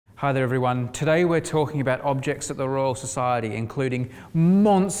Hi there everyone. Today we're talking about objects at the Royal Society, including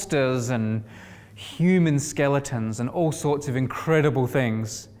monsters and human skeletons and all sorts of incredible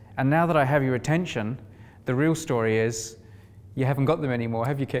things. And now that I have your attention, the real story is you haven't got them anymore,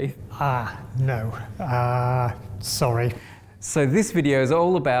 have you, Keith? No. Sorry. So this video is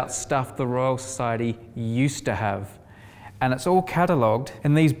all about stuff the Royal Society used to have. And it's all catalogued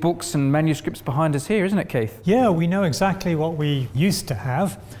in these books and manuscripts behind us here, isn't it, Keith? Yeah, we know exactly what we used to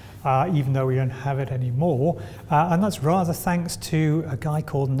have, even though we don't have it anymore. And that's rather thanks to a guy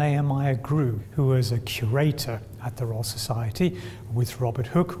called Nehemiah Grew, who was a curator at the Royal Society with Robert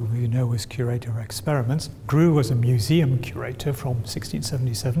Hooke, who we know was curator of experiments. Grew was a museum curator from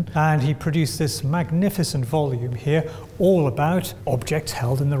 1677, and he produced this magnificent volume here all about objects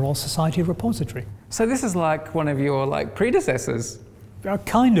held in the Royal Society Repository. So this is like one of your predecessors.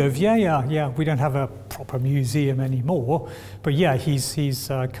 Kind of, yeah. We don't have a proper museum anymore, but yeah, he's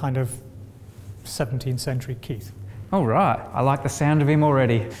kind of 17th century Keith. All right, I like the sound of him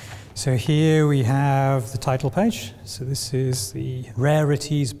already. So here we have the title page. So this is the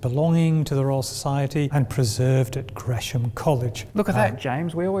Rarities belonging to the Royal Society and preserved at Gresham College. Look at that,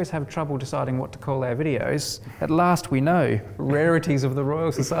 James. We always have trouble deciding what to call our videos. At last we know. Rarities of the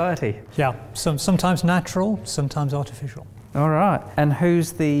Royal Society. Yeah, sometimes natural, sometimes artificial. All right. And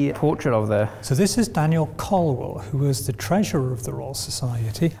who's the portrait of there? So this is Daniel Colwell, who was the treasurer of the Royal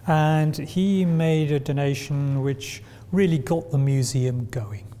Society, and he made a donation which really got the museum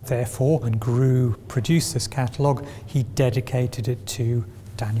going. Therefore, when Grew produced this catalogue, he dedicated it to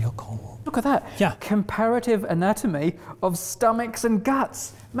Daniel Colwell. Look at that. Yeah. Comparative anatomy of stomachs and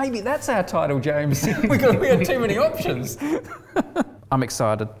guts. Maybe that's our title, James. we had too many options. I'm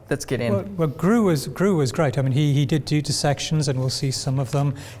excited. Let's get in. Well, Grew was great. I mean, he did do dissections, and we'll see some of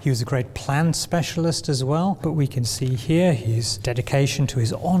them. He was a great plant specialist as well. But we can see here his dedication to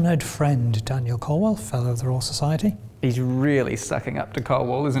his honoured friend, Daniel Colwell, Fellow of the Royal Society. He's really sucking up to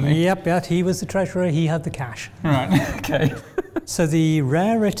Colwell, isn't he? Yep, he was the treasurer, he had the cash. Right, okay. So the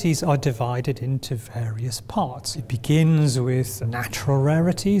rarities are divided into various parts. It begins with natural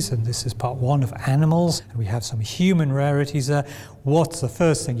rarities, and this is part one of animals. And we have some human rarities there. What's the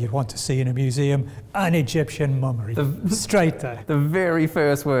first thing you'd want to see in a museum? An Egyptian mummy. Straight there. The very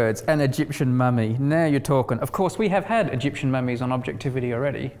first words, an Egyptian mummy. Now you're talking. Of course, we have had Egyptian mummies on Objectivity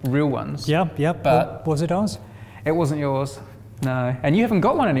already, real ones. Yep. But was it ours? It wasn't yours. No. And you haven't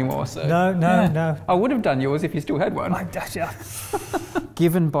got one anymore, so... No. I would have done yours if you still had one.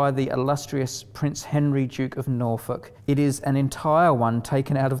 Given by the illustrious Prince Henry, Duke of Norfolk. It is an entire one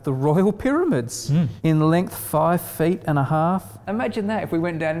taken out of the Royal Pyramids. In length 5.5 feet. Imagine that if we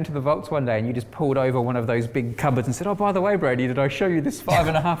went down into the vaults one day and you just pulled over one of those big cupboards and said, oh, by the way, Brady, did I show you this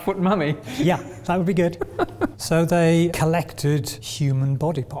 5.5 foot mummy? Yeah, that would be good. So they collected human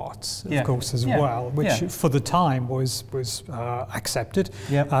body parts, of course, as well, which for the time was accepted.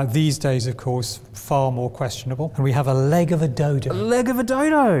 These days, of course, far more questionable. And we have a leg of a dodo. A leg of a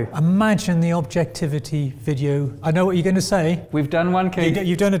dodo! Imagine the Objectivity video. I know what you're going to say. We've done one, Keith.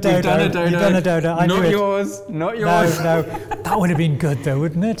 You've done a dodo. We've done a dodo. You've done a dodo. I knew it. Not yours. No. That would have been good though,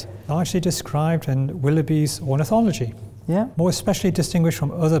 wouldn't it? Largely described in Willoughby's Ornithology. Yeah. More especially distinguished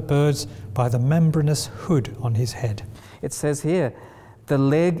from other birds by the membranous hood on his head. It says here, the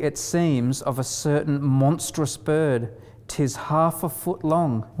leg, it seems, of a certain monstrous bird, 'tis 1/2 foot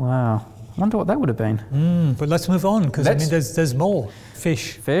long. Wow. Wonder what that would have been. But let's move on, because I mean, there's more.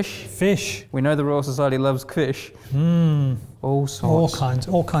 Fish. Fish? We know the Royal Society loves fish. All sorts.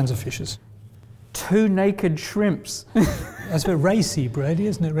 All kinds of fishes. 2 naked shrimps. That's a bit racy, Brady,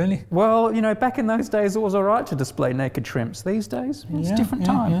 isn't it, really? Well, you know, back in those days, it was all right to display naked shrimps. These days, it's a different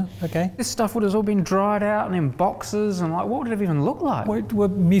time. Yeah, okay. This stuff would have all been dried out and in boxes, and what would it even look like?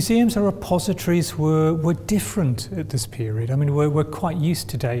 Museums and repositories were different at this period. I mean, we're quite used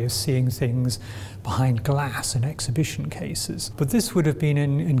today of seeing things behind glass in exhibition cases. But this would have been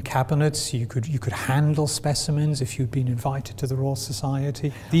in cabinets. You could handle specimens if you'd been invited to the Royal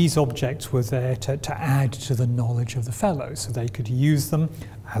Society. These objects were there to add to the knowledge of the fellows, so they could use them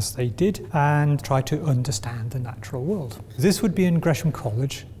as they did and try to understand the natural world. This would be in Gresham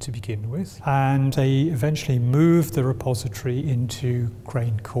College to begin with, and they eventually moved the repository into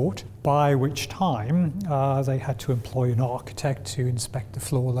Crane Court, by which time they had to employ an architect to inspect the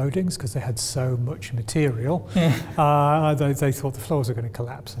floor loadings because they had so much material. They thought the floors were going to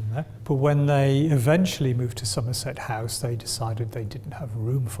collapse in there. But when they eventually moved to Somerset House, they decided they didn't have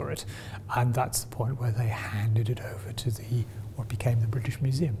room for it, and that's the point where they handed it over to what became the British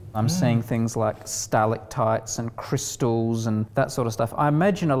Museum. museum. I'm seeing things like stalactites and crystals and that sort of stuff. I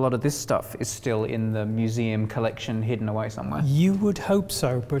imagine a lot of this stuff is still in the museum collection hidden away somewhere. You would hope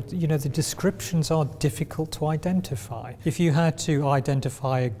so, but you know, the descriptions are difficult to identify. If you had to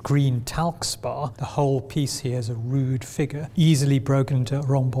identify a green talc spar, the whole piece here is a rude figure, easily broken into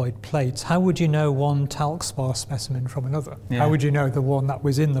rhomboid plates. How would you know one talc spar specimen from another? Yeah. How would you know the one that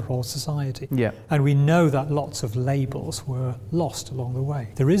was in the Royal Society? Yeah. And we know that lots of labels were lost along the way.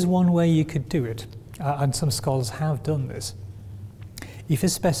 There is one way you could do it, and some scholars have done this. If a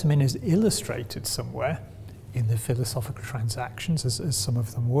specimen is illustrated somewhere, in the Philosophical Transactions, as some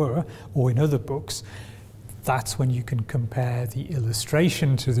of them were, or in other books, that's when you can compare the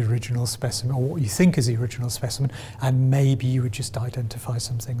illustration to the original specimen, or what you think is the original specimen, and maybe you would just identify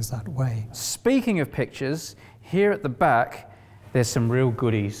some things that way. Speaking of pictures, here at the back, there's some real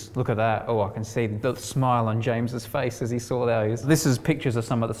goodies. Look at that. Oh, I can see the smile on James's face as he saw those. This is pictures of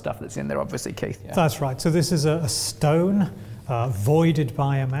some of the stuff that's in there, obviously, Keith. Yeah. That's right. So this is a stone voided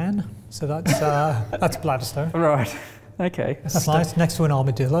by a man. So that's Bladderstone. Right. Okay. That's nice. Next to an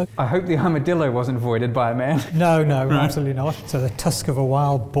armadillo. I hope the armadillo wasn't voided by a man. No, absolutely not. So the tusk of a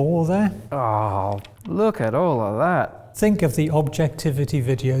wild boar there. Oh, look at all of that. Think of the objectivity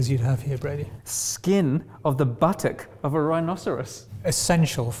videos you'd have here, Brady. Skin of the buttock of a rhinoceros.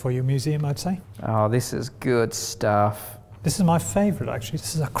 Essential for your museum, I'd say. Oh, this is good stuff. This is my favourite, actually.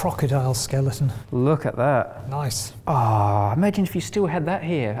 This is a crocodile skeleton. Look at that. Nice. Oh, imagine if you still had that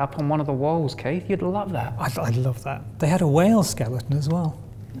here up on one of the walls, Keith. You'd love that. I'd love that. They had a whale skeleton as well.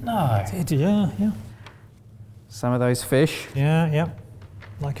 No. They did, yeah. Some of those fish. Yeah.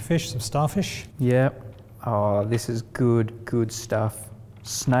 Like a fish, some starfish. Yeah. Oh, this is good stuff.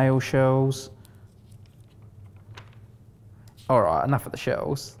 Snail shells. All right, enough of the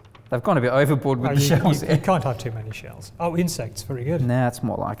shells. They've gone a bit overboard with the shells. You can't have too many shells. Oh, insects, very good. Nah, it's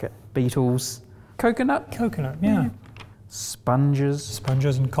more like it. Beetles. Coconut. Coconut, yeah. Sponges.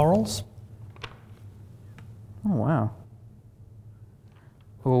 Sponges and corals. Oh, wow.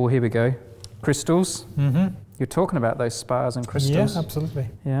 Oh, here we go. Crystals. Mm-hmm. You're talking about those spars and crystals. Yeah, absolutely.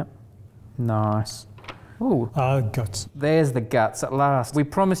 Yeah. Nice. Ooh. Guts. There's the guts at last. We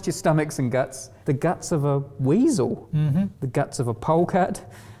promised you stomachs and guts. The guts of a weasel. Mm-hmm. The guts of a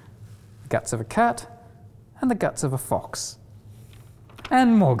polecat. The guts of a cat. And the guts of a fox.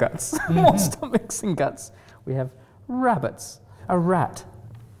 And more guts. Mm-hmm. More stomachs and guts. We have rabbits. A rat.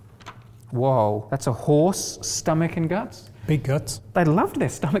 Whoa. That's a horse, stomach and guts. Big guts. They loved their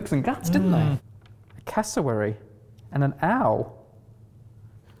stomachs and guts, didn't they? A cassowary. And an owl.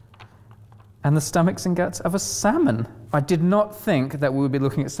 And the stomachs and guts of a salmon. I did not think that we would be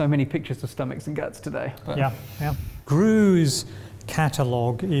looking at so many pictures of stomachs and guts today. Yeah. Grew's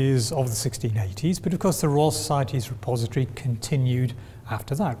catalogue is of the 1680s, but of course the Royal Society's repository continued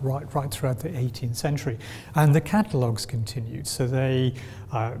after that, right throughout the 18th century. And the catalogues continued. So they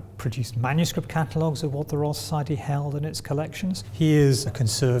produced manuscript catalogues of what the Royal Society held in its collections. Here's a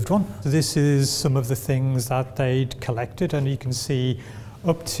conserved one. So this is some of the things that they'd collected, and you can see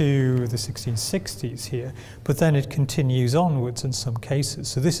up to the 1660s here, but then it continues onwards in some cases.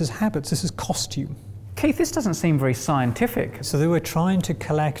 So this is habits, this is costume. Keith, this doesn't seem very scientific. So they were trying to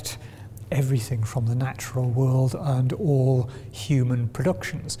collect everything from the natural world and all human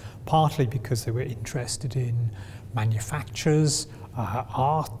productions, partly because they were interested in manufactures,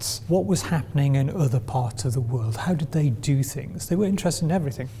 arts, what was happening in other parts of the world, how did they do things. They were interested in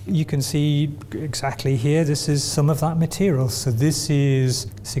everything. You can see exactly here, this is some of that material. So this is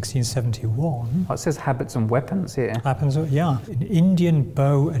 1671. Oh, it says habits and weapons here. Yeah, an Indian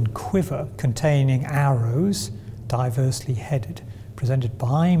bow and quiver containing arrows, diversely headed, presented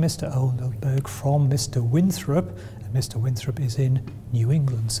by Mr. Oldenburg from Mr. Winthrop, and Mr. Winthrop is in New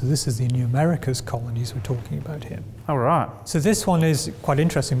England. So this is the New Americas colonies we're talking about here. All right. So this one is quite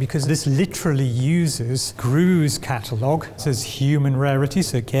interesting because this literally uses Grew's catalogue. It says human rarities.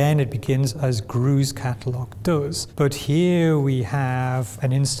 So again, it begins as Grew's catalogue does. But here we have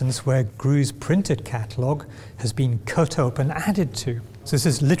an instance where Grew's printed catalogue has been cut up and added to. So this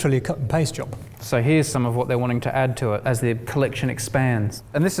is literally a cut and paste job. So here's some of what they're wanting to add to it as the collection expands.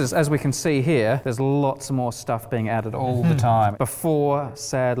 And this is, as we can see here, there's lots more stuff being added all the time. Before,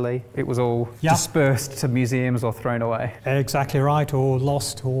 sadly, it was all dispersed to museums or thrown away. Exactly right, or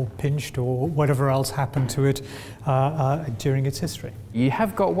lost or pinched or whatever else happened to it during its history. You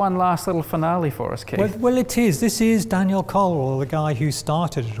have got one last little finale for us, Keith. Well, it is. This is Daniel Colwell, the guy who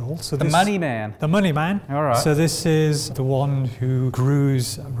started it all. So the money man. The money man. All right. So this is the one who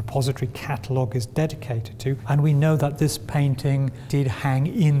Grew's repository catalogue is dedicated to. And we know that this painting did hang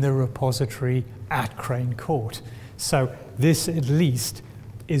in the repository at Crane Court. So this at least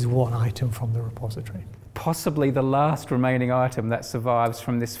is one item from the repository. Possibly the last remaining item that survives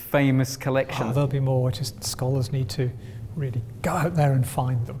from this famous collection. Oh, there'll be more, just scholars need to really go out there and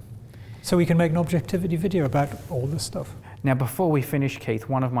find them. So we can make an objectivity video about all this stuff. Now, before we finish, Keith,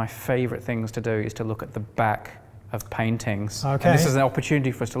 one of my favourite things to do is to look at the back of paintings. Okay. And this is an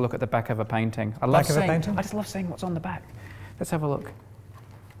opportunity for us to look at the back of a painting. I just love seeing what's on the back. Let's have a look.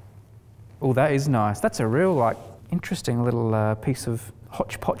 Oh, that is nice. That's a real, like, interesting little piece of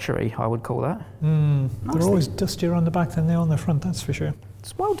hodgepodgery, I would call that. They're always dustier on the back than they are on the front, that's for sure.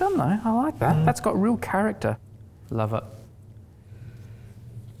 It's well done, though. I like that. That's got real character. Love it.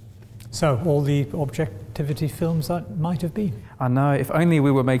 So, all the objectivity films that might have been. I know, if only we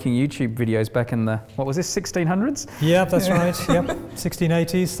were making YouTube videos back in the, what was this, 1600s? Yeah, that's right, yep.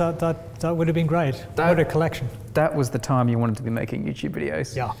 1680s, that would have been great. What a collection. That was the time you wanted to be making YouTube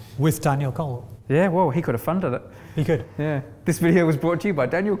videos. Yeah, with Daniel Colwell. Yeah, well, he could have funded it. He could. Yeah. This video was brought to you by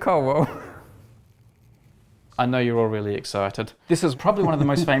Daniel Colwell. I know you're all really excited. This is probably one of the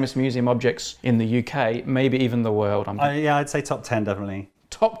most famous museum objects in the UK, maybe even the world. Yeah, I'd say top 10 definitely.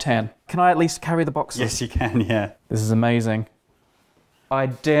 Top 10. Can I at least carry the box? Yes, you can, yeah. This is amazing. I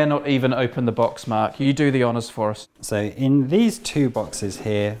dare not even open the box, Mark. You do the honours for us. So in these two boxes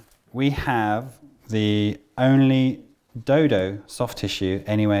here, we have the only dodo soft tissue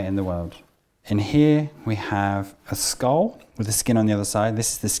anywhere in the world. In here, we have a skull with the skin on the other side.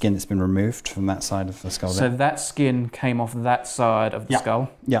 This is the skin that's been removed from that side of the skull. So that skin came off that side of the skull?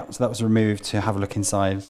 Yeah, so that was removed to have a look inside